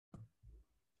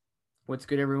What's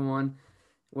good, everyone?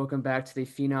 Welcome back to the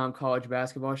Phenom College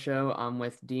Basketball Show. I'm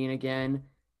with Dean again.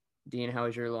 Dean, how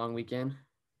was your long weekend?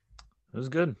 It was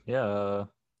good. Yeah,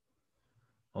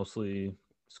 mostly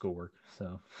schoolwork.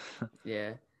 So, Yeah,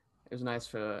 it was nice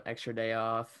for an extra day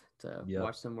off to yep,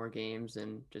 watch some more games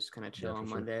and just kind of chill yeah, on for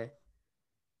sure, Monday.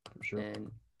 for sure.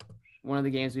 And one of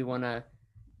the games we want to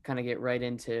kind of get right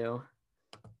into,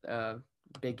 uh,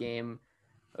 big game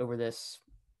over this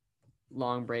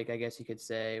long break, I guess you could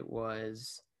say,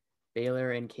 was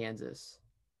Baylor and Kansas.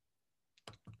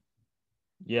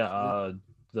 Yeah, So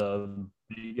the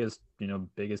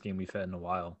biggest game we've had in a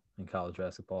while in college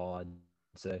basketball, I'd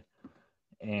say.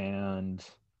 And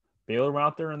Baylor went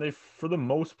out there and they, for the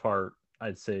most part,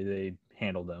 I'd say they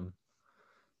handled them.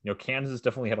 Kansas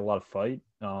definitely had a lot of fight,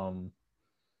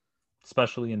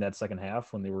 especially in that second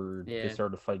half when they yeah,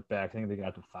 started to fight back. I think they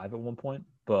got to five at one point,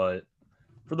 but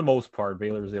for the most part,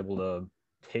 Baylor was able to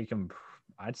take them.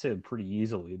 I'd say pretty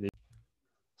easily.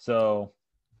 So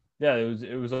yeah,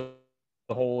 it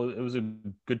was a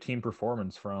good team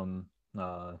performance from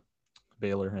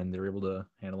Baylor, and they were able to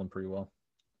handle them pretty well.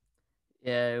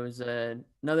 yeah, it was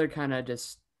another kind of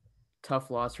just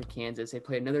tough loss for Kansas. They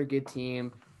played another good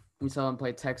team. We saw them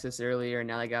play Texas earlier.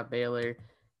 Now they got Baylor,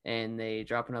 and they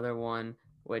drop another one.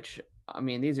 Which I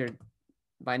mean, these are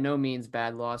by no means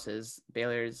bad losses.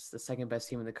 Baylor's the second best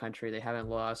team in the country. They haven't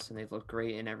lost, and they've looked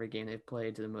great in every game they've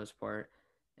played to the most part.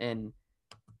 And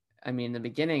I mean, in the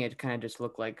beginning, it kind of just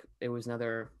looked like it was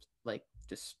another like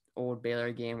just old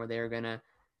Baylor game where they were gonna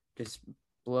just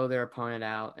blow their opponent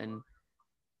out. And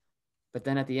but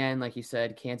then at the end, like you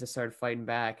said, Kansas started fighting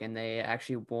back, and they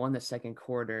actually won the second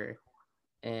quarter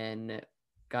and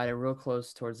got it real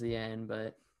close towards the end.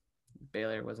 But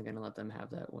Baylor wasn't going to let them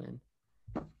have that win.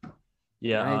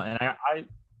 Yeah, And I, and I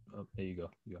oh, there you go,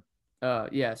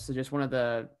 yeah, so just one of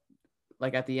the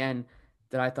like at the end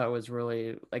that I thought was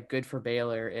really like good for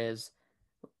Baylor is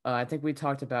I think we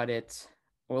talked about it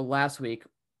well last week.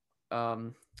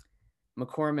 Um,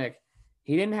 McCormick,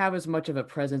 he didn't have as much of a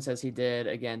presence as he did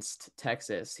against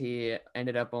Texas. He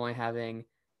ended up only having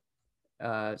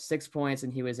 6 points,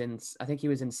 and he was in I think he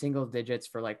was in single digits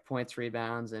for like points,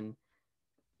 rebounds, and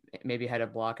maybe had a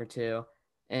block or two.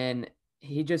 And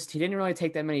he didn't really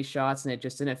take that many shots, and it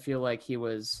just didn't feel like he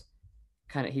was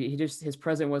kind of he just his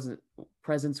presence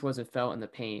wasn't felt in the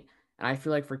paint. And I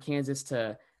feel like for Kansas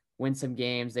to win some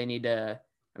games, they need to.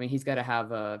 I mean, he's got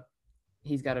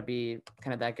to be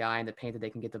kind of that guy in the paint that they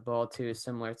can get the ball to,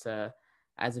 similar to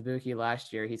Azubuike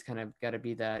last year. He's kind of got to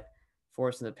be that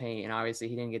force in the paint. And obviously,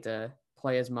 he didn't get to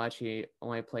play as much. He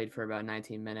only played for about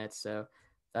 19 minutes. So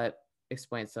that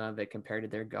explains some of it compared to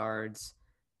their guards,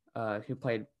 who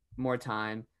played more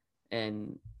time.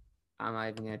 And I'm not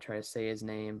even going to try to say his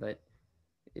name, but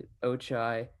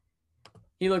Ochai,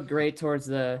 he looked great towards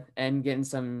the end, getting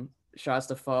some shots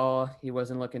to fall. He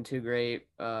wasn't looking too great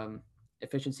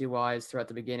efficiency wise throughout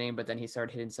the beginning, but then he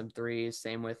started hitting some threes.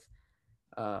 Same with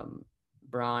um,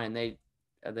 Braun, and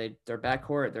their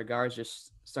backcourt, their guards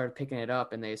just started picking it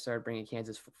up, and they started bringing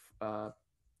Kansas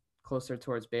closer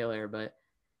towards Baylor. But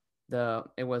the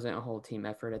it wasn't a whole team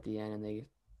effort at the end, and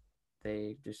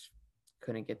they just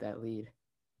couldn't get that lead.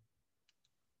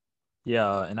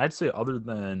 yeah. And I'd say other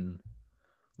than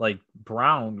like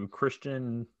Brown,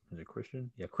 Christian, is it Christian?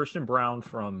 Yeah, Christian Brown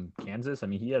from Kansas. I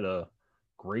mean, he had a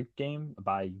great game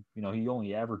by he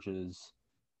only averages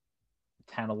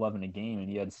 10, 11 a game, and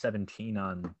he had 17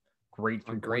 on great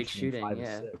On 3 point great shooting, shooting, five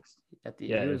yeah. assists. He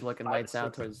Yeah, was if looking five lights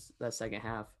out assists. towards that second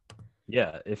half.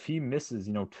 Yeah, if he misses,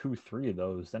 two, three of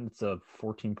those, then it's a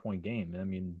 14-point game. I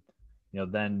mean,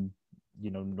 then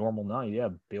normal night, yeah,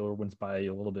 Baylor wins by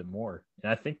a little bit more.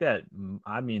 And I think that,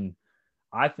 I mean,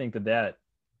 I think that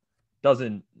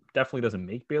doesn't definitely doesn't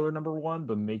make Baylor number one,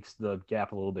 but makes the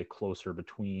gap a little bit closer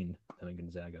between them and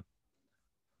Gonzaga.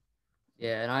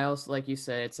 Yeah, and I also, like you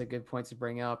said, it's a good point to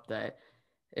bring up that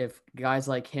if guys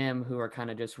like him, who are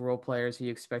kind of just role players who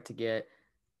you expect to get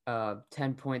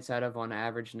 10 points out of on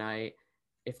average night,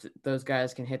 if those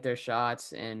guys can hit their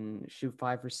shots and shoot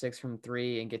 5 for 6 from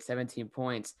three and get 17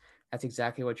 points, that's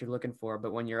exactly what you're looking for.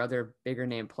 But when your other bigger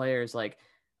name players like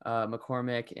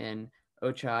McCormick and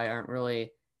Ochai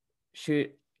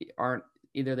shoot aren't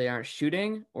either they aren't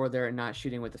shooting or they're not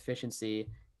shooting with efficiency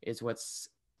is what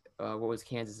was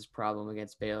Kansas's problem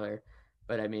against Baylor.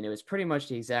 But I mean, it was pretty much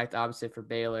the exact opposite for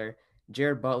Baylor.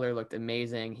 Jared Butler looked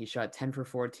amazing. He shot 10 for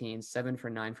 14, 7 for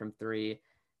 9 from 3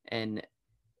 and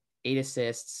 8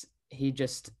 assists. He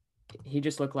just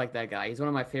looked like that guy. He's one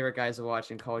of my favorite guys to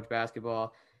watch in college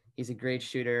basketball. He's a great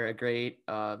shooter, a great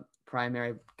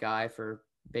primary guy for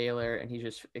Baylor, and he's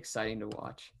just exciting to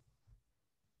watch.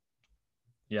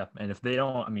 Yeah, and if they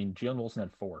don't, I mean, Jalen Wilson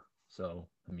had 4. So,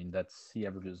 I mean, he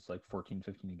averages like 14,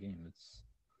 15 a game. It's,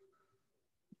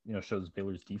 shows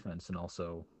Baylor's defense and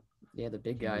also Yeah, the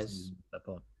big Kansas guys. needs to step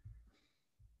up.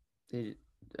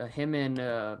 Him and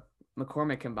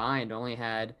McCormick combined only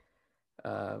had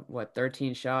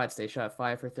 13 shots. They shot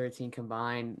 5 for 13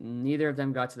 combined. Neither of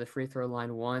them got to the free throw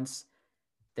line once.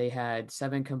 They had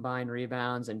 7 combined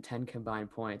rebounds and 10 combined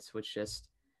points, which just,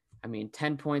 I mean,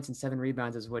 10 points and 7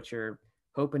 rebounds is what you're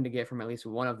hoping to get from at least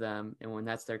one of them. And when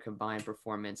that's their combined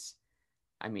performance,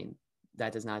 I mean,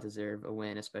 that does not deserve a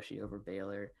win, especially over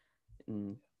Baylor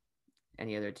and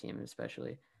any other team,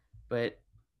 especially. But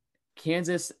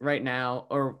Kansas right now,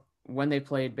 or when they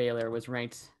played Baylor, was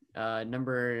ranked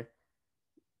number.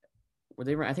 Were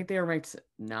they? I think they were ranked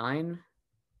 9.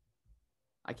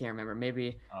 I can't remember.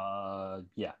 Maybe.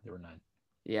 Yeah, they were 9.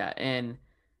 Yeah, and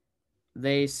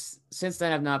they since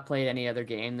then have not played any other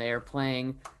game. They are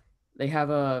playing. They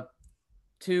have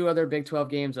two other Big 12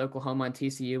 games, Oklahoma and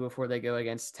TCU, before they go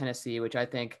against Tennessee, which I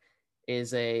think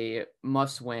is a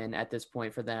must win at this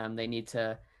point for them. They need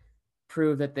to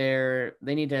prove that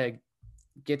they need to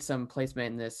get some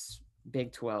placement in this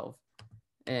Big 12,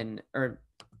 and or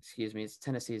excuse me, it's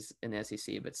Tennessee's in the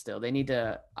SEC, but still they need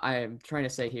to. I'm trying to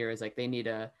say here is like they need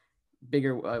a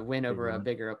bigger win over Bigger a win.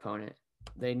 bigger opponent.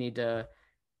 They need to.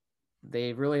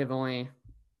 They really have only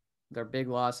their big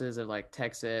losses of like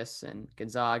Texas and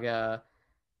Gonzaga,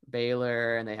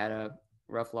 Baylor, and they had a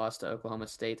rough loss to Oklahoma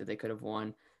State that they could have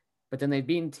won. But then they've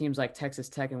beaten teams like Texas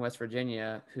Tech and West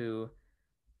Virginia, who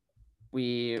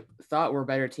we thought were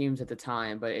better teams at the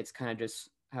time, but it's kind of just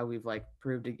how we've like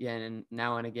proved again and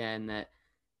now and again that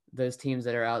those teams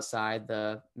that are outside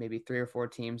the maybe 3 or 4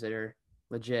 teams that are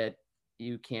legit,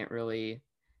 you can't really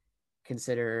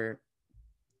consider.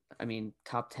 I mean,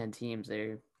 top 10 teams.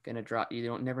 They're gonna drop. You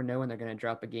don't never know when they're gonna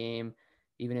drop a game,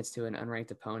 even if it's to an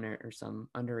unranked opponent or some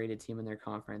underrated team in their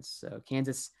conference. So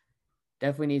Kansas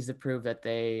definitely needs to prove that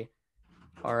they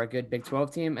are a good Big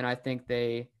 12 team, and I think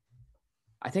they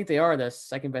are the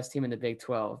second best team in the Big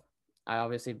 12.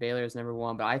 Obviously Baylor is number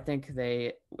 1, but I think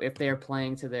if they are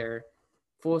playing to their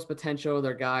fullest potential,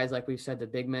 their guys, like we've said, the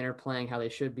big men are playing how they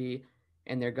should be,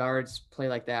 and their guards play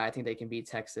like that, I think they can beat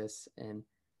Texas and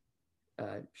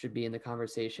should be in the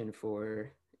conversation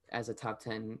for as a top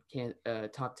 10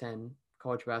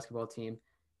 college basketball team.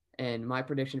 And my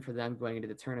prediction for them going into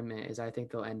the tournament is I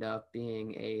think they'll end up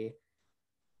being a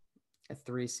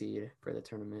 3 seed for the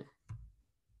tournament.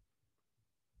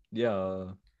 Yeah,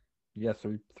 yeah,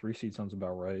 three seed sounds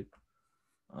about right.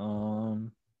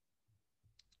 Um,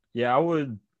 yeah, I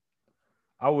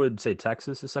would say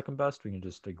Texas is second best. We can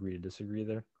just agree to disagree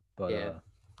there. But Yeah.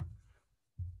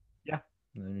 yeah,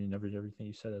 I mean everything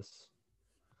you said is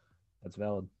that's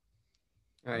valid.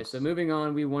 All right. So It's moving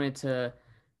on,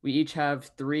 we each have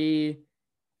three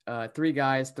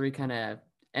guys, three kind of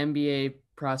NBA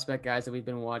prospect guys that we've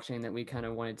been watching that we kind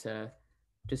of wanted to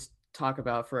just talk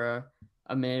about for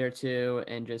a minute or two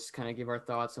and just kind of give our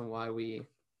thoughts on why we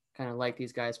kind of like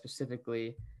these guys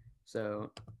specifically.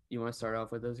 So you want to start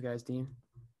off with those guys, Dean?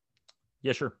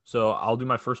 yeah, sure. So I'll do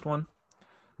my first one.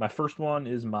 My first one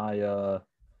is my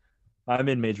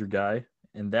mid major guy,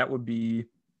 and that would be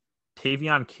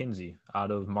Tavion Kinsey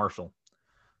out of Marshall.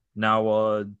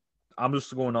 Now, I'm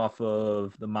just going off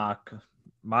of the mock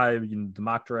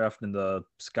draft and the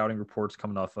scouting reports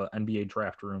coming off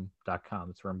NBADraftRoom.com.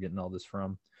 That's where I'm getting all this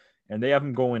from, and they have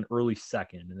him going early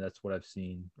second, and that's what I've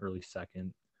seen early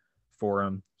second for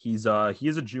him. He is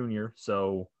a junior,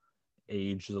 so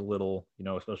age is a little,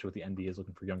 especially with the NBA is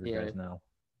looking for younger Yeah. guys now.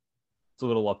 It's a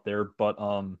little up there, but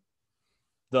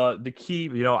the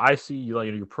key, I see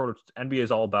like your pro NBA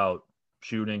is all about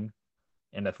shooting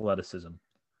and athleticism.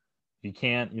 You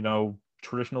can't,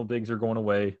 traditional bigs are going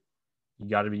away. You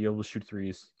got to be able to shoot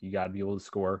threes. You got to be able to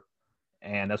score,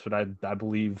 and that's what I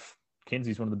believe.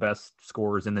 Kinsey's one of the best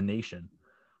scorers in the nation.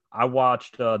 I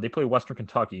watched they play Western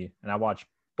Kentucky, and I watched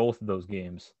both of those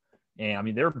games. And I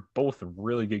mean, they're both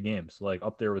really good games, like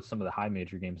up there with some of the high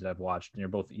major games that I've watched. And they're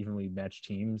both evenly matched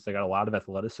teams. They got a lot of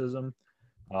athleticism.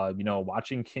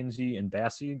 Watching Kinsey and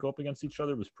Bassie go up against each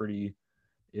other was pretty.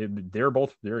 They're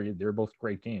both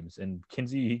great games. And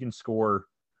Kinsey, he can score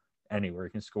anywhere.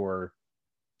 He can score.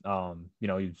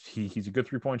 He's a good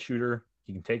 3-point shooter.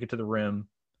 He can take it to the rim.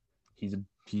 He's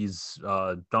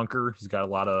dunker. He's got a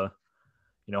lot of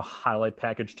highlight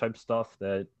package type stuff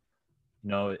that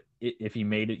if he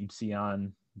made it, you'd see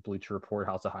on Bleacher Report,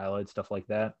 House of Highlights, stuff like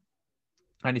that.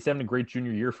 And he's having a great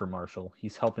junior year for Marshall.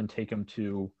 He's helping take him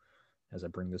to, as I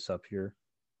bring this up here,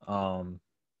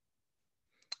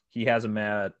 he has him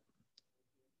at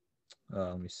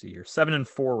let me see here,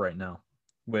 7-4 right now,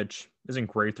 which isn't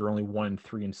great. They're only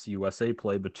 1-3 in CUSA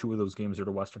play, but 2 of those games are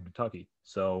to Western Kentucky.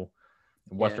 So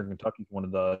Yeah, Western Kentucky is one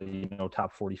of the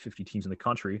top 40, 50 teams in the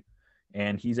country,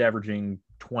 and he's averaging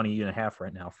 20 and a half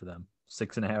right now for them.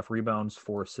 6.5 rebounds,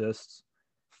 4 assists,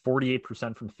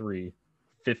 48% from three,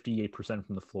 58%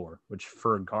 from the floor. Which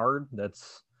for a guard,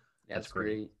 that's that's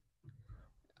great.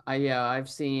 great. I've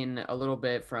seen a little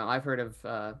bit from I've heard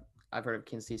of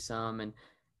Kinsey some, and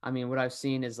I mean what I've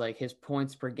seen is like his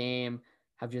points per game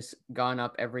have just gone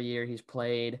up every year he's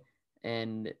played,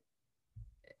 and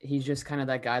he's just kind of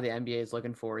that guy the NBA is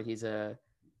looking for. He's a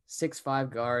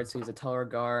 6'5" guard, so he's a taller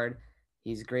guard.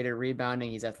 He's great at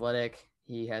rebounding. He's athletic.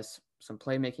 He has some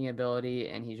playmaking ability,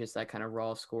 and he's just that kind of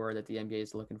raw scorer that the NBA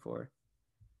is looking for.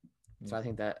 Yeah. So I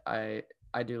think that I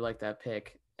do like that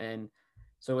pick. And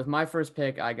so with my first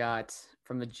pick, I got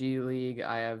from the G League,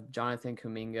 I have Jonathan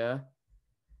Kuminga.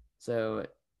 So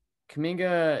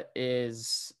Kuminga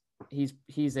is he's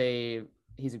a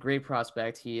great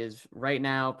prospect. He is right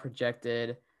now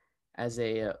projected as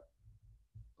a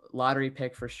lottery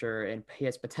pick for sure, and he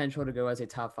has potential to go as a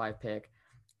top 5 pick.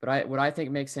 But what I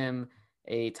think makes him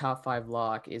a top 5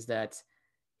 lock is that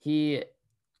he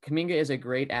Kaminga is a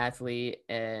great athlete.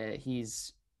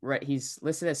 He's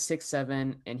listed as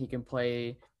 6'7", and he can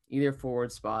play either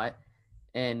forward spot,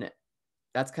 and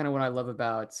that's kind of what I love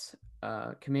about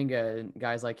Kaminga and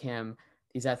guys like him.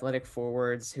 These athletic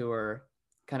forwards who are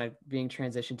kind of being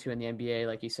transitioned to in the NBA,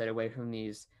 like you said, away from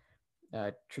these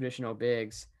traditional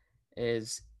bigs,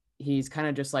 is he's kind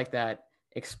of just like that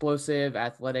explosive,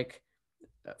 athletic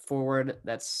forward.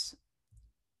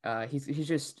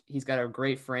 He's got a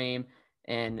great frame,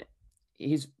 and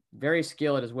he's very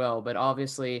skilled as well. But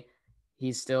obviously,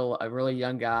 he's still a really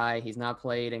young guy. He's not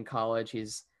played in college.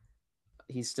 He's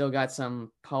still got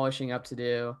some polishing up to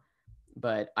do.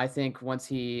 But I think once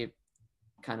he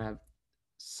kind of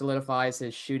solidifies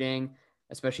his shooting,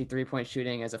 especially 3-point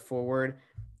shooting as a forward,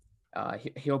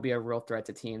 he'll be a real threat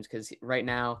to teams because right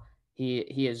now he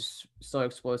is so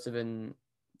explosive in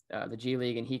the G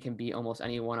League, and he can beat almost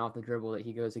anyone off the dribble that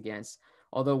he goes against.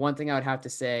 Although one thing I would have to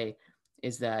say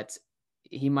is that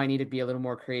he might need to be a little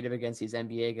more creative against these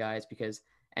NBA guys because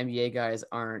NBA guys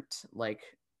aren't like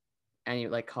any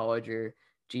like college or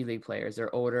G League players.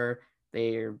 They're older,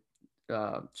 they're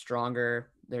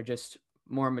stronger, they're just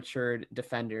more matured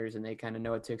defenders, and they kind of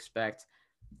know what to expect.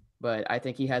 But I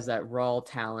think he has that raw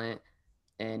talent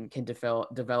and can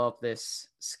develop this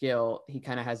skill. He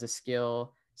kind of has a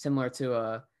skill similar to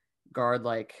a guard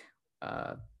like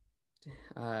uh,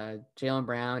 Jalen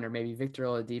Brown or maybe Victor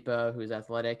Oladipo, who's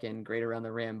athletic and great around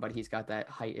the rim, but he's got that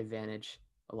height advantage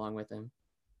along with him.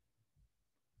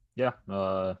 Yeah.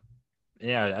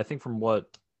 Yeah. I think from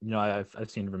what I've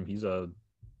seen of him, he's a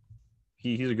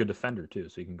good defender too,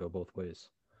 so he can go both ways.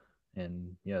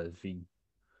 And yeah, if he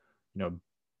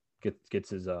gets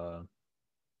his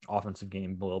offensive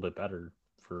game a little bit better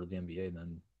for the NBA,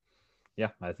 then yeah,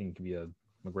 I think he could be a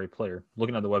great player.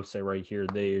 Looking at the website right here,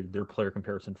 their player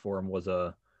comparison for him was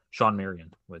Sean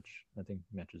Marion, which I think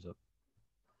matches up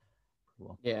pretty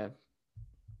well. Yeah.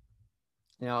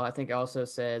 I think it also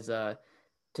says to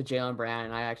Jalen Brown,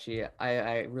 and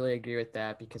I really agree with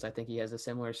that because I think he has a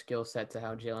similar skill set to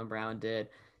how Jalen Brown did,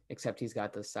 except he's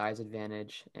got the size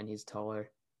advantage and he's taller.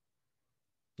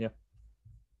 Yeah.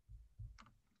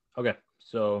 Okay,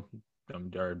 so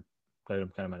kind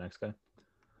of my next guy.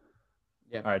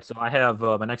 Yeah. All right, so I have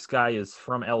my next guy is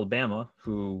from Alabama,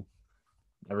 who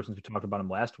ever since we talked about him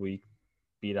last week,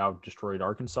 destroyed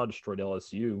Arkansas, destroyed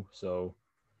LSU. So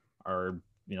our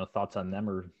thoughts on them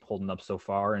are holding up so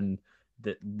far, and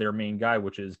their main guy,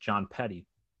 which is John Petty.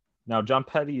 Now John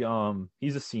Petty,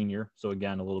 he's a senior, so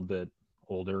again a little bit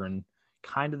older, and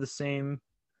kind of the same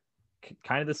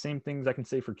things I can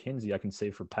say for Kinsey, I can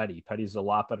say for Petty. Petty's a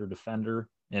lot better defender,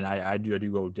 and I do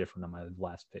go different on my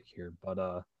last pick here,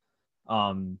 but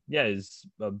yeah, he's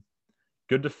a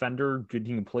good defender. Good,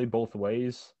 he can play both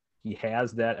ways. He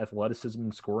has that athleticism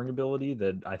and scoring ability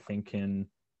that I think can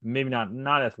maybe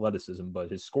not athleticism,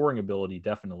 but his scoring ability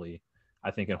definitely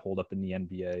I think can hold up in the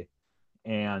NBA.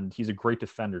 And he's a great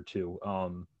defender too.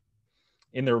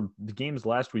 In the games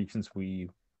last week, since we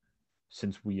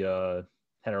had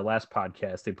our last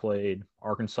podcast, they played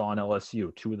Arkansas and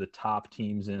LSU, two of the top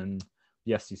teams in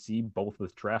the SEC, both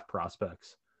with draft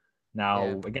prospects. Yeah.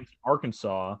 Now against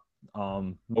Arkansas,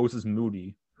 Moses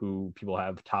Moody, who people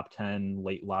have top 10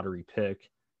 late lottery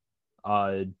pick,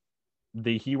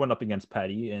 he went up against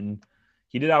Petty and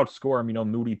he did outscore him.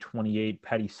 Moody 28,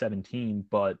 Petty 17,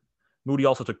 but Moody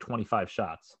also took 25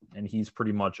 shots, and he's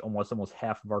pretty much almost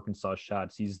half of Arkansas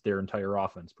shots. He's their entire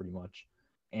offense pretty much.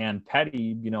 And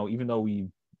Petty, even though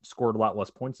scored a lot less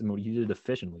points than what he did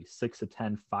efficiently. 6 of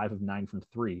 10, 5 of 9 from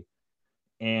three.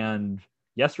 And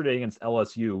yesterday against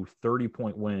LSU,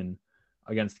 30-point win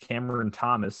against Cameron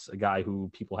Thomas, a guy who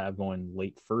people have going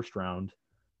late first round.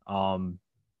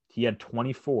 He had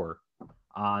 24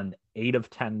 on 8 of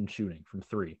 10 shooting from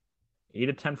three. 8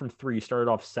 of 10 from three. Started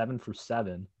off 7 for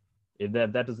 7. If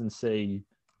that doesn't say,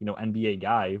 NBA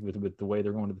guy with the way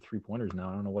they're going to the 3-pointers now,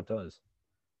 I don't know what does.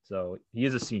 So he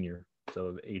is a senior,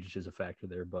 so age is a factor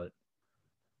there, but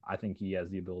I think he has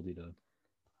the ability to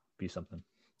be something.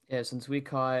 Yeah, since we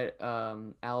caught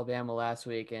Alabama last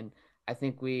week, and I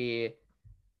think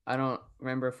I don't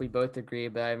remember if we both agree,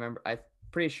 but I'm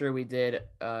pretty sure we did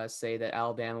say that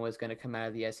Alabama was going to come out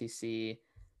of the SEC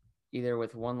either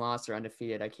with one loss or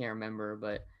undefeated. I can't remember,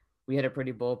 but we had a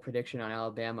pretty bold prediction on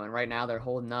Alabama, and right now they're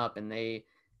holding up and they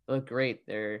look great.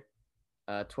 They're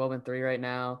 12-3 right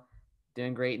now,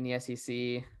 doing great in the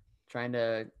SEC, trying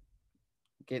to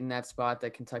get in that spot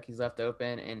that Kentucky's left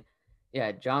open. And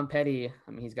yeah, John Petty,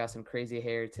 I mean, he's got some crazy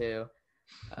hair too.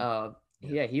 Uh,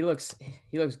 Yeah. yeah, he looks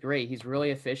great. He's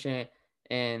really efficient,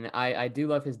 and I do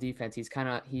love his defense.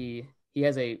 He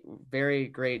has a very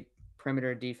great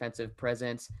perimeter defensive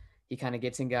presence. He kind of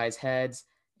gets in guys' heads,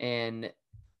 and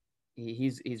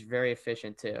he's very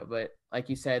efficient too. But like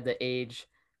you said, the age,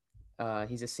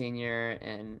 he's a senior,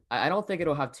 and I don't think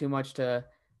it'll have too much to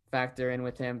factor in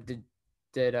with him.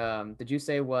 Did you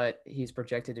say what he's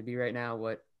projected to be right now?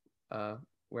 What uh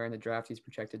where in the draft he's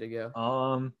projected to go?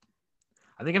 Um,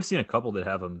 I think I've seen a couple that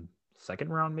have him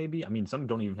second round, maybe. I mean, some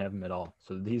don't even have him at all.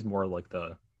 So he's more like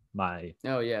my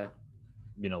Oh yeah,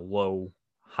 low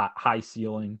high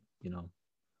ceiling,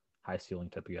 high ceiling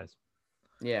type of guys.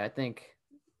 yeah. I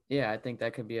think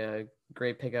that could be a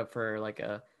great pickup for like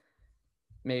a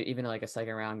maybe even like a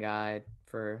second round guy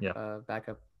for Yeah. a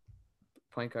backup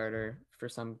point guard or for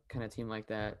some kind of team like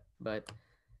that. But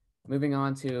moving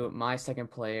on to my second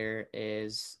player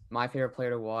is my favorite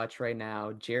player to watch right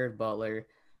now, Jared Butler.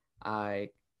 I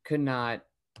could not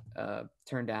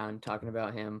turn down talking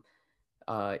about him.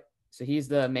 Uh, so he's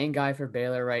the main guy for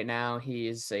Baylor right now.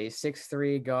 He's a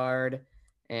 6'3" guard,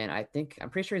 and I'm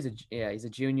pretty sure he's a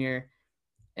junior.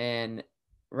 And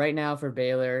right now for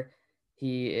Baylor,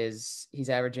 he's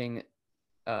averaging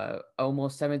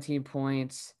almost 17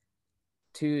 points,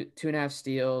 two and a half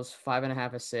steals,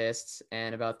 5.5 assists,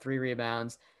 and about 3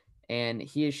 rebounds. And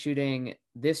he is shooting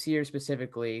this year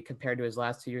specifically compared to his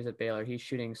last 2 years at Baylor. He's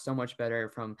shooting so much better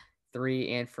from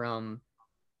three and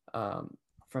um,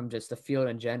 from just the field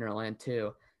in general. And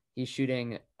two, he's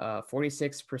shooting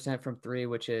 46% from three,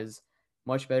 which is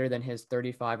much better than his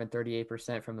 35 and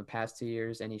 38% from the past 2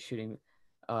 years. And he's shooting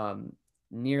um,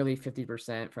 nearly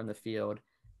 50% from the field,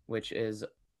 which is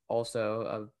also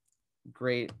a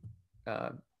great uh,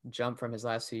 jump from his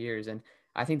last 2 years. And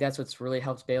I think that's what's really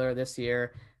helped Baylor this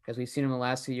year because we've seen them the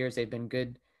last 2 years. They've been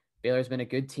good. Baylor's been a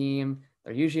good team.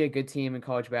 They're usually a good team in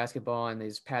college basketball, and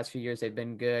these past few years they've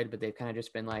been good, but they've kind of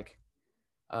just been like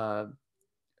uh,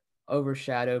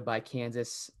 overshadowed by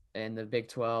Kansas and the Big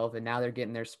 12, and now they're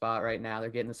getting their spot right now. They're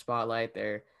getting the spotlight.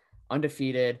 They're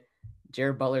undefeated.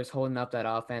 Jared Butler's holding up that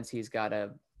offense. He's got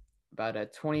about a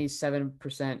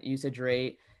 27% usage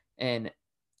rate, and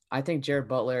I think Jared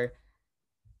Butler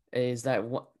is that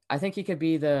one, I think he could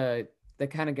be the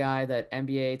kind of guy that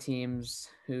NBA teams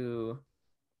who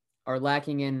are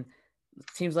lacking in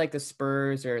teams like the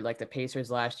Spurs or like the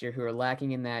Pacers last year who are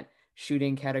lacking in that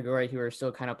shooting category, who are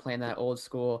still kind of playing that old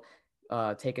school,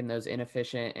 taking those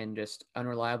inefficient and just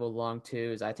unreliable long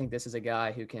twos. I think this is a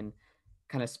guy who can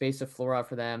kind of space the floor out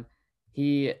for them.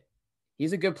 He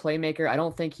he's a good playmaker. I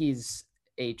don't think he's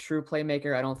a true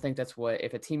playmaker. I don't think that's what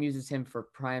if a team uses him for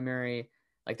primary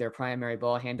like their primary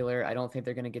ball handler, I don't think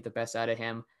they're going to get the best out of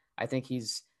him. I think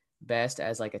he's best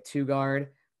as like a two guard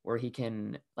where he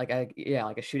can like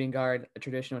a shooting guard, a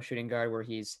traditional shooting guard where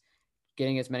he's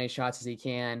getting as many shots as he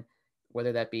can,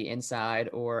 whether that be inside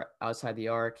or outside the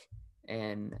arc.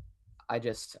 And I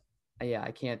just yeah,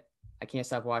 I can't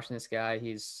stop watching this guy.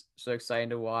 He's so exciting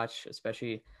to watch,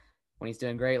 especially when he's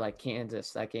doing great like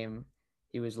Kansas. That game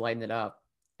he was lighting it up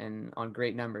and on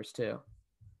great numbers too.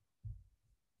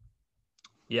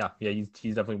 Yeah.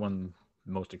 He's definitely one of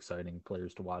the most exciting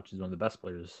players to watch. He's one of the best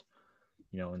players,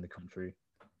 in the country.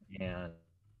 And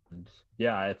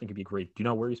yeah, I think it'd be great. Do you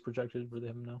know where he's projected? Where they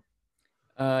have him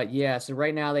now? Yeah, so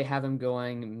right now they have him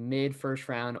going mid first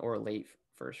round or late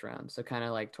first round. So kind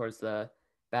of like towards the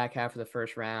back half of the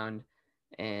first round.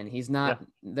 And Yeah.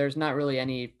 there's not really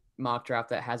any mock draft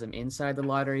that has him inside the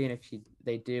lottery. And if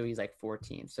they do, he's like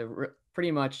 14. So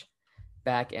pretty much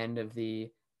back end of the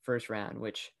first round,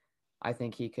 which I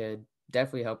think he could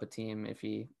definitely help a team if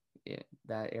he yeah,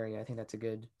 that area. I think that's a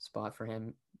good spot for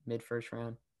him mid first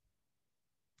round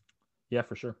Yeah,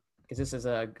 for sure. because this is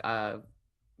a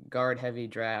guard heavy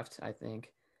draft. I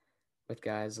think with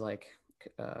guys like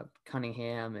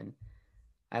Cunningham, and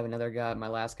I have another guy. My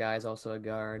last guy is also a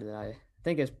guard that I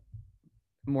think is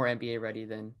more NBA ready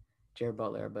than Jared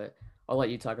Butler. But I'll let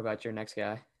you talk about your next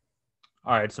guy.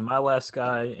 All right, so my last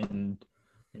guy, and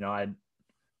you know, I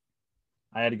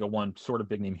had to go one sort of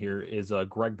big name here is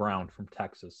Greg Brown from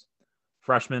Texas,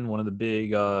 freshman, one of the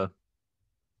big 5-star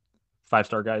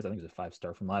guys. I think he's a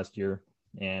 5-star from last year,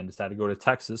 and decided to go to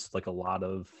Texas, like a lot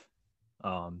of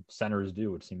centers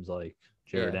do. It seems like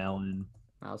Jared Yeah, Allen,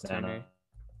 Miles then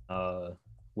Turner.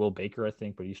 Will Baker, I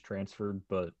think, but he's transferred.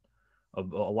 But a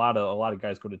lot of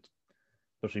guys go to,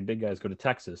 especially big guys, go to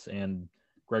Texas, and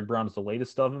Greg Brown is the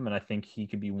latest of them, and I think he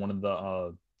could be one of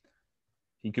the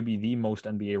he could be the most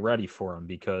NBA ready for him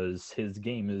because his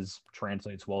game is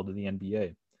translates well to the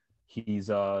NBA. He's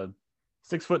 6'9",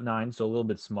 so a little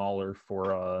bit smaller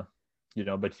for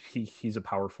but he's a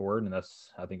power forward, and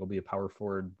that's I think he'll be a power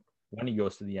forward when he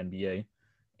goes to the NBA.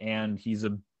 And he's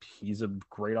a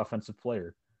great offensive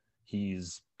player.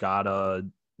 He's got a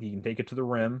he can take it to the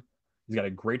rim. He's got a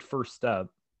great first step.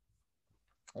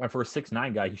 And for a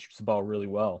 6'9" guy, he shoots the ball really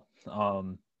well.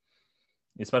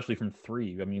 Especially from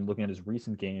three. I mean, looking at his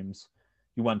recent games,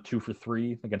 he went 2 for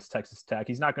 3 against Texas Tech.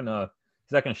 He's not gonna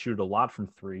shoot a lot from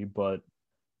three, but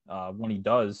when he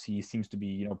does, he seems to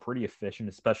be pretty efficient,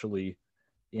 especially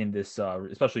in this,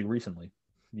 especially recently.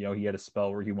 He had a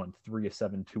spell where he went 3 of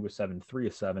 7, 2 of 7, 3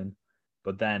 of 7,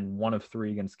 but then 1 of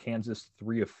 3 against Kansas,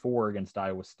 3 of 4 against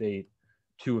Iowa State,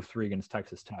 2 of 3 against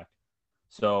Texas Tech.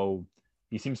 So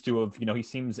he seems to have, he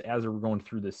seems as we're going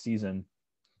through this season,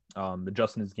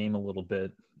 adjusting his game a little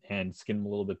bit and it's getting a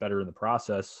little bit better in the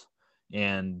process.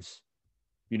 And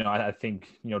I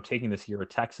think taking this year at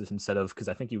Texas instead of because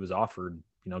I think he was offered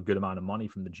a good amount of money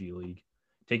from the G League,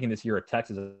 taking this year at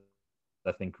Texas,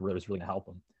 I think really was really going to help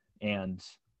him. And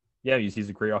yeah, he's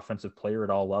a great offensive player at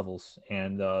all levels.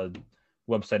 And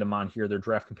website I'm on here, their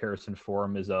draft comparison for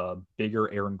him is a bigger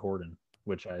Aaron Gordon,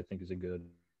 which I think is a good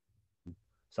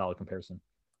solid comparison.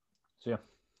 So yeah.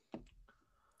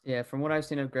 Yeah, from what I've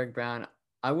seen of Greg Brown,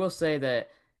 I will say that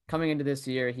coming into this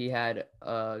year, he had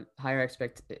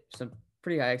some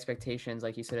pretty high expectations.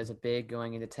 Like you said, as a big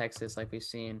going into Texas, like we've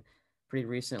seen pretty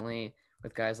recently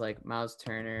with guys like Miles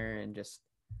Turner, and just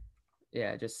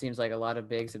yeah, it just seems like a lot of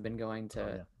bigs have been Oh yeah,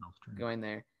 Miles Turner. going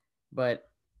there. But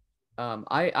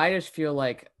I just feel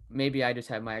like maybe I just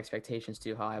have my expectations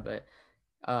too high, but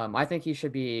I think he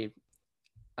should be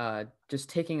just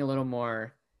taking a little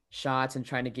more shots and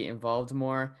trying to get involved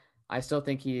more. I still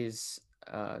think he's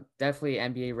definitely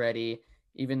NBA ready,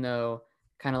 even though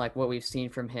kind of like what we've seen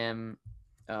from him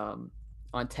um,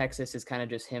 on Texas is kind of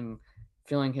just him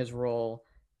filling his role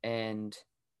and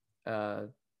uh,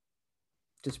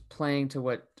 just playing to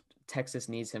what Texas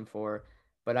needs him for.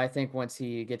 But I think once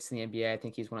he gets to the NBA, I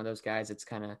think he's one of those guys that's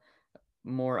kind of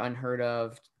more unheard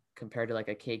of compared to like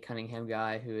a Cade Cunningham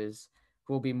guy who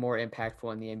will be more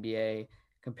impactful in the NBA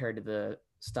compared to the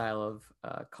style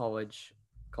of college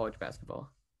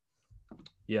basketball.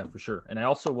 Yeah, for sure. And I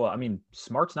also, I mean,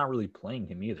 Smart's not really playing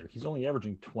him either. He's only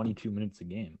averaging 22 minutes a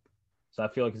game. So I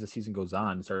feel like as the season goes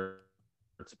on, it starts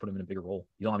to put him in a bigger role.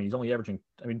 He's only averaging,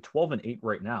 12 and 8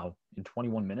 right now in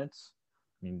 21 minutes.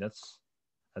 I mean, that's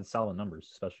solid numbers,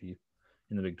 especially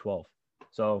in the Big 12.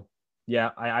 So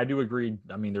yeah, I do agree.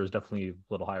 I mean, there's definitely a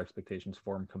little higher expectations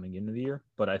for him coming into the year,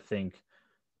 but I think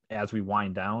as we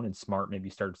wind down and Smart maybe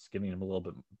starts giving him a little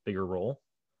bit bigger role,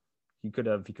 he could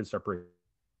start breaking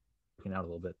out a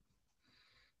little bit.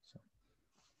 So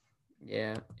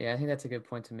Yeah, yeah, I think that's a good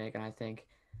point to make, and I think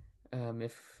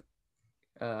if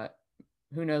uh,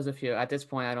 who knows if he'll at this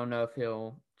point I don't know if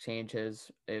he'll change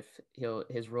his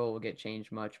role will get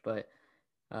changed much, but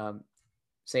um,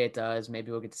 say it does, maybe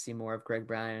we'll get to see more of Greg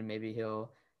Brown, and maybe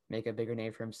he'll make a bigger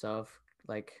name for himself,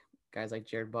 like guys like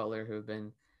Jared Butler who have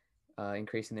been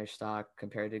increasing their stock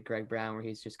compared to Greg Brown, where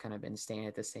he's just kind of been staying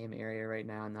at the same area right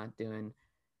now and not doing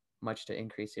much to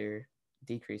increase or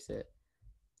decrease it.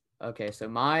 Okay, so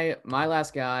my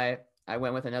last guy, I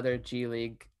went with another G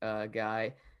League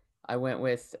guy. I went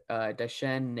with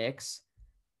Dashen Nix,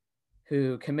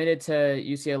 who committed to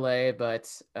UCLA, but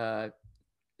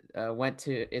went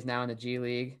to is now in the G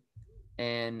League,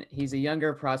 and he's a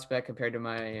younger prospect compared to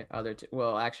my other two.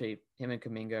 Well, actually, him and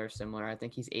Kaminga are similar. I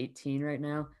think he's 18 right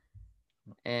now,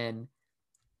 and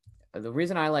the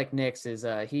reason I like Nix is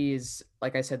he's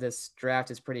like I said, this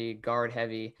draft is pretty guard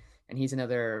heavy, and he's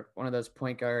another one of those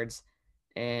point guards,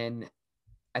 and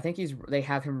I think they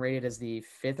have him rated as the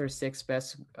fifth or sixth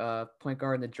best point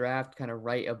guard in the draft, kind of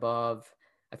right above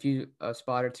a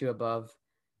spot or two above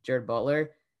Jared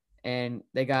Butler, and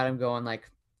they got him going like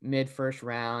mid first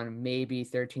round, maybe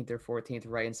 13th or 14th,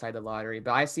 right inside the lottery.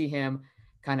 But I see him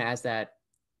kind of as that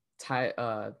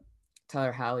Tyler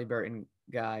Halliburton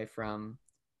guy from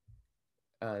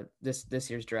this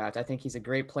year's draft. I think he's a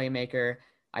great playmaker.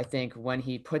 I think when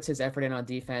he puts his effort in on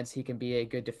defense, he can be a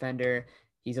good defender.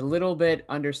 He's a little bit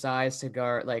undersized to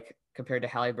guard, like compared to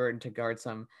Halliburton to guard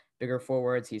some bigger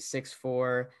forwards. He's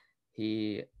 6'4".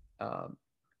 He, um,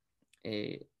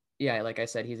 a yeah, like I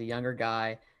said, he's a younger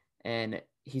guy, and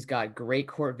he's got great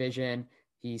court vision.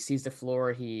 He sees the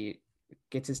floor. He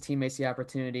gets his teammates the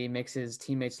opportunity, makes his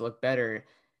teammates look better,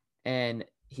 and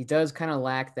he does kind of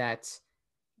lack that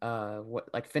what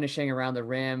like finishing around the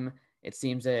rim. It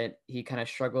seems that he kind of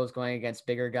struggles going against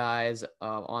bigger guys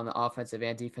on the offensive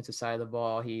and defensive side of the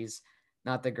ball. He's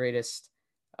not the greatest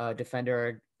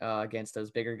defender against those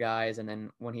bigger guys, and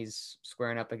then when he's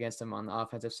squaring up against them on the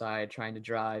offensive side, trying to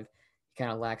drive, he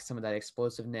kind of lacks some of that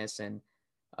explosiveness and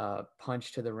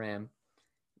punch to the rim.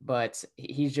 But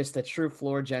he's just a true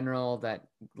floor general that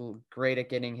great at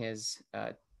getting his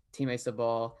teammates the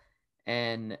ball,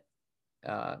 and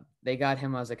they got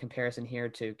him as a comparison here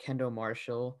to Kendall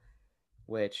Marshall,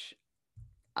 which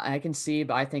I can see,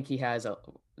 but I think he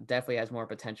definitely has more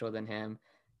potential than him.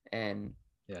 And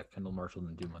Yeah, Kendall Marshall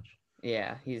didn't do much.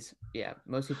 yeah.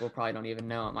 Most people probably don't even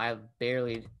know him. I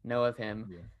barely know of him,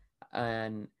 Yeah.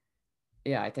 and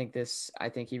yeah, I think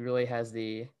he really has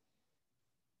the.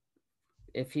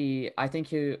 If he, I think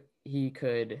he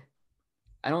could.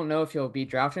 I don't know if he'll be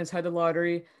drafted inside the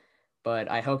lottery, but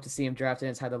I hope to see him drafted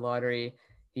inside the lottery.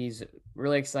 He's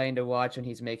really exciting to watch when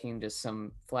he's making just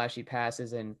some flashy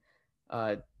passes and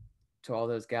uh, to all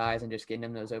those guys and just getting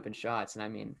them those open shots. And I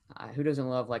mean, who doesn't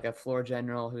love like a floor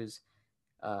general who's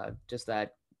just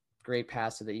that great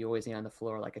passer that you always need on the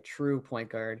floor, like a true point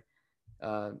guard,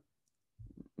 uh,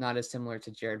 not as similar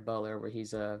to Jared Butler, where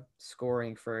he's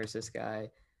scoring first. This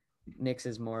guy, Knicks,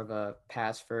 is more of a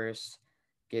pass first,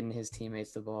 getting his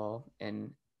teammates the ball,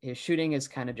 and his shooting is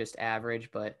kind of just average,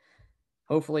 but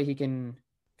hopefully he can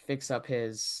fix up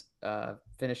his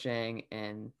finishing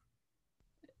and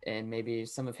maybe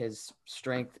some of his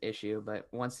strength issue. But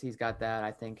once he's got that,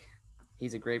 I think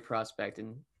he's a great prospect,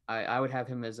 and I would have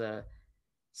him as a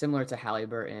similar to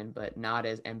Halliburton, but not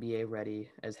as NBA ready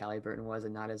as Halliburton was,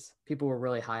 and not as people were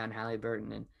really high on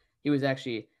Halliburton, and he was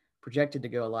actually projected to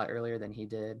go a lot earlier than he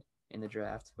did in the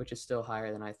draft, which is still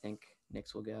higher than I think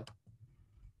Knicks will go.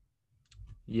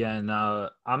 Yeah, and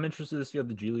I'm interested to see how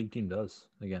the G League team does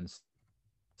against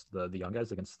the young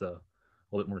guys, against the a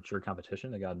little bit more mature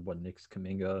competition. They got what Nick's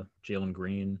Kaminga, Jalen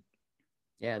Green,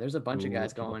 Yeah, there's a bunch of who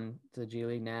guys people, going to the G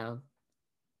League now.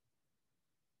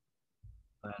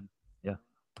 and yeah,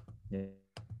 yeah.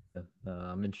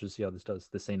 I'm interested to see how this does.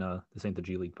 This ain't the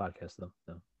G League podcast though.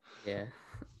 No. Yeah.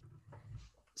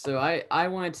 So I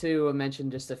wanted to mention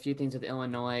just a few things with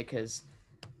Illinois because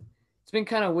it's been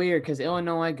kind of weird because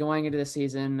Illinois going into the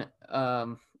season,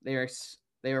 they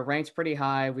were ranked pretty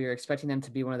high. We were expecting them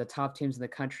to be one of the top teams in the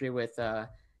country with Ao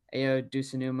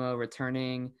Dusanumo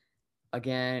returning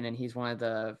again, and he's one of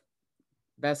the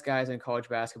best guys in college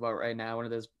basketball right now. One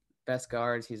of those best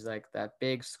guards. He's like that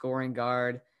big scoring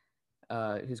guard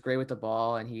who's great with the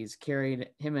ball, and he's carried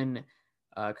him and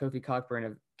Kofi Cockburn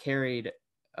have carried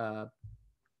uh,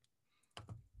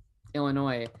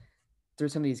 Illinois through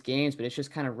some of these games, but it's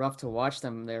just kind of rough to watch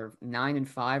them. They're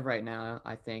 9-5 right now,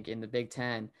 I think, in the Big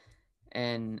Ten,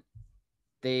 and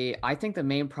I think the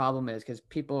main problem is because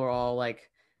people are all like,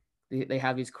 they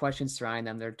have these questions surrounding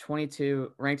them. They're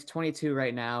 22 ranked 22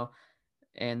 right now,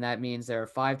 and that means there are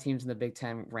 5 teams in the Big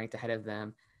Ten ranked ahead of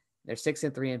them. They're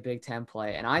 6-3 in Big Ten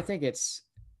play, and I think it's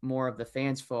more of the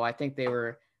fans' fault. I think they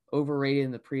were overrated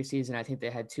in the preseason. I think they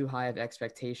had too high of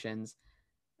expectations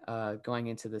going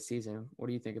into the season. What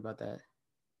do you think about that?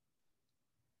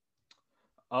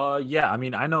 Yeah. I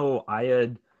mean, I know I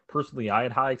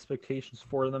had high expectations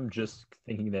for them, just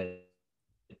thinking that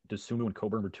Desunu and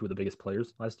Coburn were two of the biggest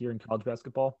players last year in college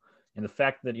basketball, and the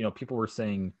fact that people were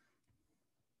saying,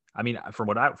 I mean, from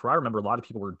what I remember, a lot of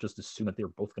people were just assuming that they were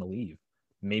both going to leave.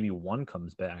 Maybe one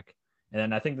comes back, and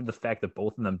then I think that the fact that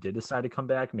both of them did decide to come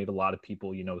back made a lot of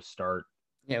people, Yeah,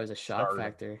 it was a shock start,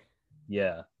 factor.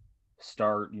 yeah,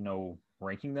 start,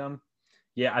 ranking them.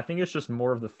 Yeah, I think it's just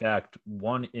more of the fact,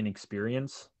 one,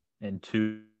 inexperience, and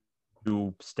two,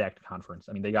 stacked conference.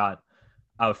 I mean, they got,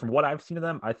 from what I've seen of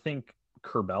them, I think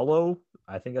Curbelo,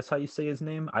 I think that's how you say his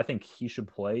name. I think he should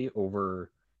play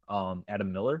over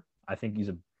Adam Miller. I think he's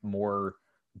a more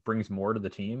brings more to the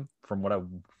team from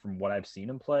what I've seen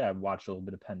him play. I've watched a little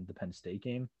bit of the Penn State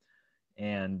game,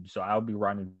 and so I'll be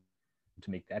running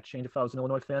to make that change if I was an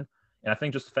Illinois fan. And I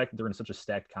think just the fact that they're in such a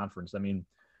stacked conference. I mean,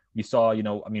 we saw,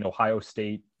 Ohio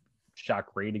State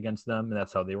shot great against them, and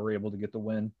that's how they were able to get the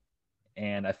win.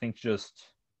 And I think just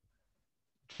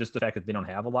the fact that they don't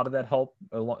have a lot of that help,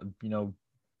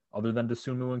 other than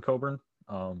DeSumo and Coburn,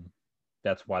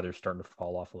 that's why they're starting to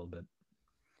fall off a little bit.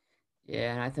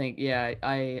 Yeah, and I think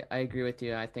I agree with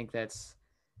you. I think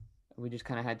we just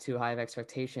kind of had too high of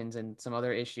expectations, and some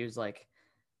other issues like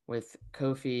with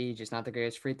Kofi, just not the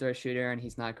greatest free throw shooter, and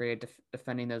he's not great at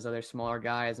defending those other smaller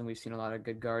guys. And we've seen a lot of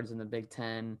good guards in the Big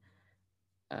Ten,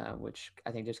 which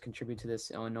I think just contribute to this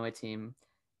Illinois team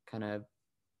kind of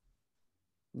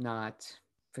not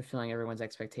fulfilling everyone's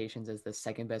expectations as the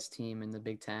second best team in the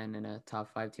Big Ten and a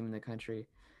top 5 team in the country.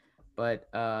 But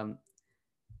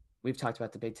we've talked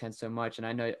about the Big Ten so much, and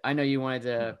I know you wanted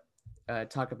to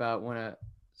talk about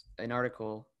an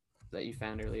article that you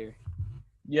found earlier.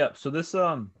 Yeah. So this,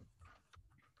 I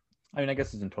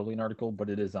guess it's not totally an article, but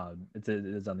it is on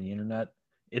the internet.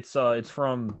 It's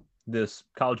from this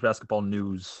college basketball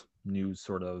news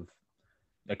sort of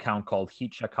account called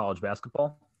Heat Check College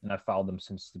Basketball, and I followed them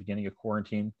since the beginning of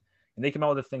quarantine. And they came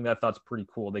out with a thing that I thought's pretty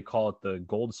cool. They call it the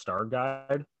Gold Star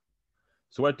Guide.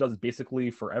 So what it does is basically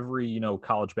for every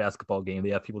college basketball game,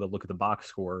 they have people that look at the box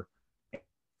score,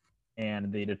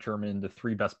 and they determine the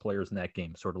 3 best players in that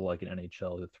game, sort of like an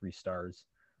NHL, the 3 stars.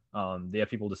 They have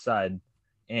people decide,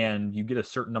 and you get a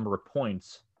certain number of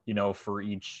points, for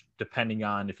each, depending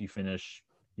on if you finish,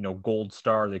 gold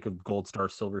star, they could gold star,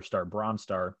 silver star, bronze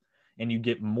star, and you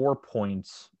get more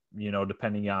points,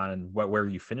 depending on where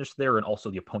you finish there, and also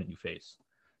the opponent you face.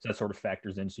 So that sort of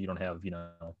factors in, so you don't have,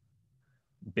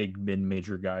 big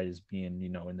mid-major guys being,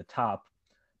 in the top.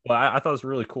 But I thought it was a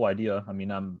really cool idea. I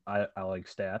mean, I like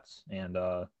stats, and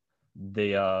I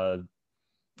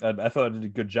thought it did a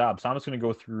good job. So I'm just going to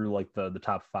go through like the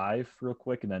top 5 real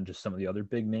quick, and then just some of the other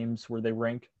big names where they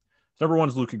rank. So number 1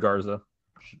 is Luka Garza,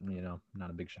 not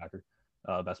a big shocker.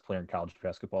 Best player in college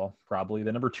basketball, probably.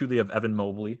 Then number 2, they have Evan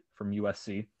Mobley from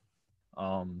USC,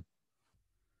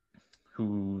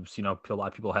 who's, a lot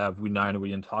of people have. I know we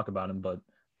didn't talk about him, but,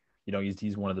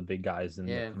 he's one of the big guys in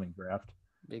the coming draft.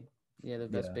 The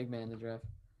best big man in the draft.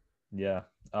 Yeah.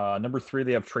 Number 3,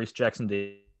 they have Trace Jackson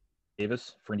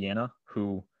Davis for Indiana,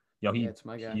 who, it's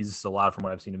my guy. He's a lot from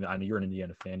what I've seen. I know you're an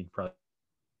Indiana fan. You probably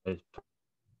talk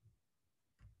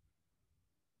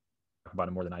about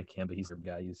him more than I can, but he's their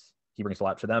guy. He brings a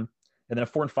lot to them. And then at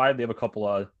 4 and 5, they have a couple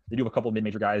of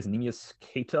mid-major guys. Neemias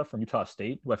Queta from Utah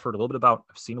State, who I've heard a little bit about.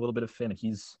 I've seen a little bit of Finn, and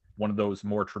he's one of those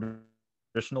more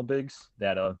traditional bigs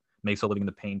that makes a living in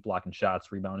the paint, blocking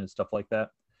shots, rebounding, and stuff like that.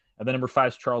 And then number 5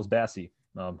 is Charles Bassey,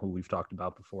 who we've talked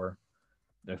about before,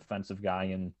 the offensive guy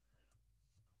and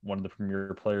one of the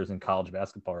premier players in college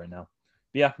basketball right now.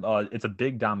 But yeah, it's a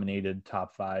big dominated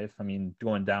top 5. I mean,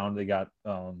 going down, they got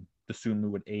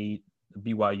DeSumo at 8,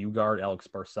 BYU guard Alex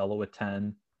Barcelo at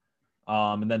 10.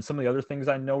 And then some of the other things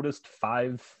I noticed,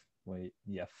 6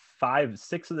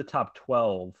 of the top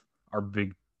 12 are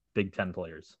Big Ten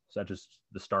players. So that's just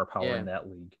the star power in that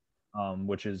league,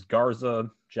 which is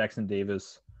Garza, Jackson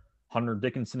Davis, Hunter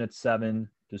Dickinson at 7,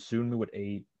 DeSumo at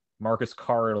 8, Marcus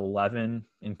Carr at 11,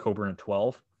 and Coburn at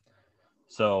 12.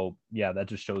 So, yeah, that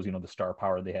just shows, the star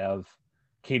power they have.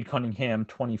 Cade Cunningham,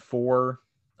 24.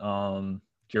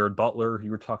 Jared Butler,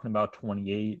 you were talking about,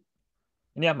 28.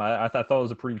 And, yeah, I thought it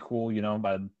was a pretty cool,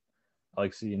 I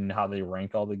like seeing how they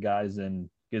rank all the guys, and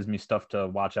gives me stuff to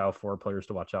watch out for, players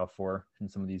to watch out for in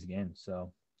some of these games.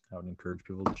 So I would encourage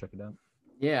people to check it out.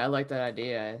 Yeah, I like that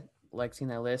idea. I like seeing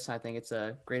that list. I think it's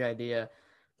a great idea.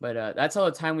 But that's all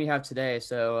the time we have today.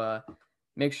 So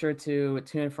make sure to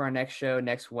tune in for our next show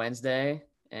next Wednesday.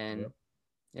 And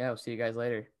we'll see you guys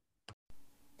later.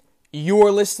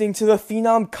 You're listening to the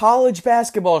Phenom College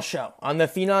Basketball Show on the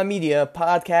Phenom Media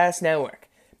Podcast Network,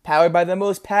 powered by the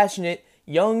most passionate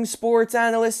young sports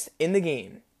analysts in the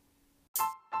game.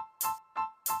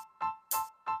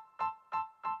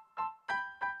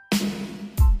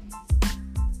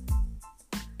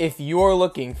 If you're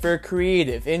looking for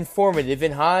creative, informative,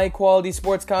 and high-quality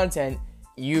sports content,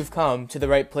 you've come to the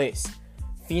right place.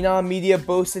 Phenom Media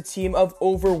boasts a team of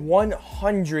over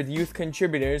 100 youth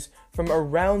contributors from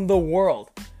around the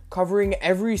world, covering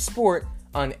every sport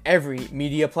on every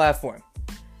media platform.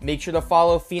 Make sure to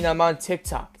follow Phenom on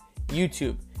TikTok,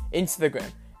 YouTube,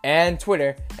 Instagram, and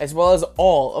Twitter, as well as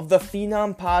all of the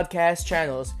Phenom podcast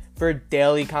channels for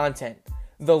daily content.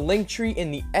 The link tree in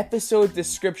the episode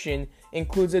description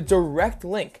includes a direct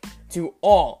link to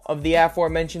all of the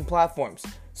aforementioned platforms,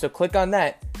 so click on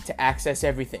that to access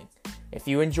everything. If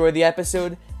you enjoyed the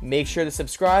episode, make sure to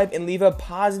subscribe and leave a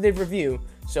positive review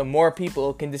so more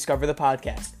people can discover the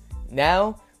podcast.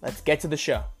 Now, let's get to the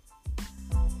show.